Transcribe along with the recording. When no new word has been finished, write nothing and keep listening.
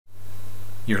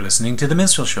You're listening to The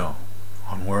Minstral Show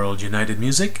on World United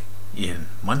Music in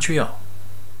Montreal.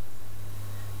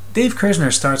 Dave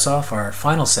Kerzner starts off our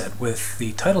final set with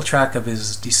the title track of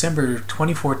his December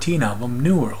 2014 album,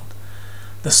 New World.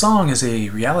 The song is a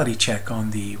reality check on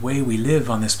the way we live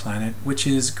on this planet, which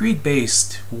is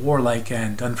greed-based, warlike,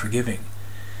 and unforgiving.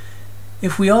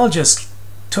 If we all just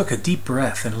took a deep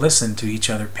breath and listened to each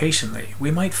other patiently, we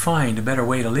might find a better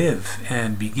way to live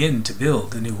and begin to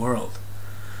build a new world.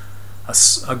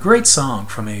 A great song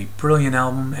from a brilliant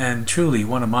album and truly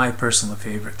one of my personal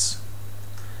favorites.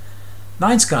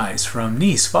 NineSkies from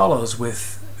Nice follows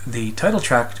with the title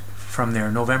track from their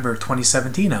November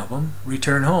 2017 album,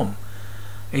 Return Home,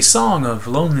 a song of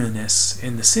loneliness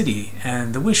in the city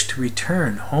and the wish to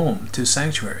return home to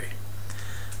sanctuary.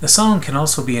 The song can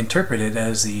also be interpreted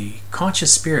as the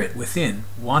conscious spirit within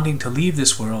wanting to leave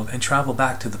this world and travel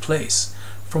back to the place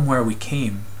from where we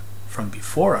came from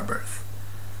before our birth.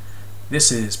 This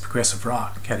is progressive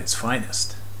rock at its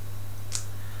finest.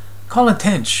 Colin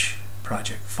Tench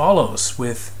project follows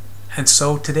with And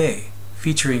So Today,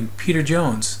 featuring Peter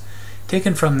Jones,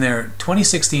 taken from their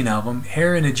 2016 album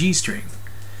Hair in a G-String.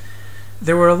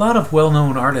 There were a lot of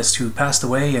well-known artists who passed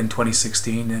away in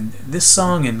 2016, and this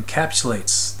song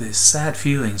encapsulates the sad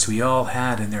feelings we all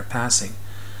had in their passing.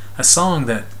 A song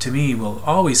that, to me, will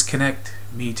always connect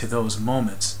me to those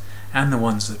moments and the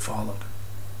ones that followed.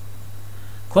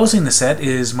 Closing the set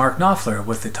is Mark Knopfler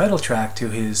with the title track to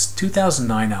his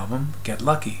 2009 album, Get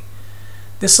Lucky.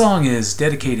 This song is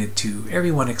dedicated to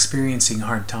everyone experiencing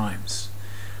hard times.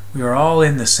 We are all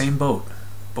in the same boat,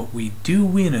 but we do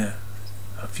win a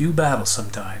few battles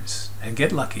sometimes and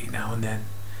get lucky now and then.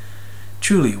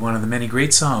 Truly one of the many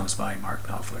great songs by Mark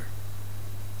Knopfler.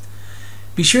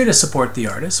 Be sure to support the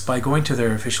artists by going to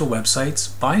their official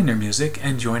websites, buying their music,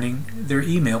 and joining their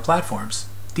email platforms.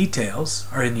 Details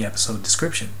are in the episode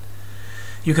description.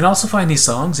 You can also find these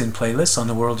songs in playlists on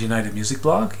the World United Music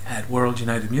blog at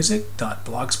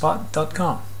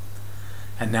worldunitedmusic.blogspot.com.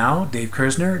 And now, Dave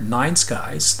Kerzner,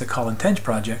 NineSkies, the Colin Tench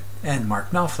Project, and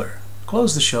Mark Knopfler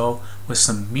close the show with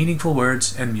some meaningful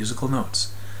words and musical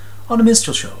notes on The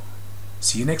Minstrel Show.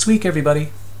 See you next week,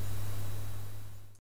 everybody.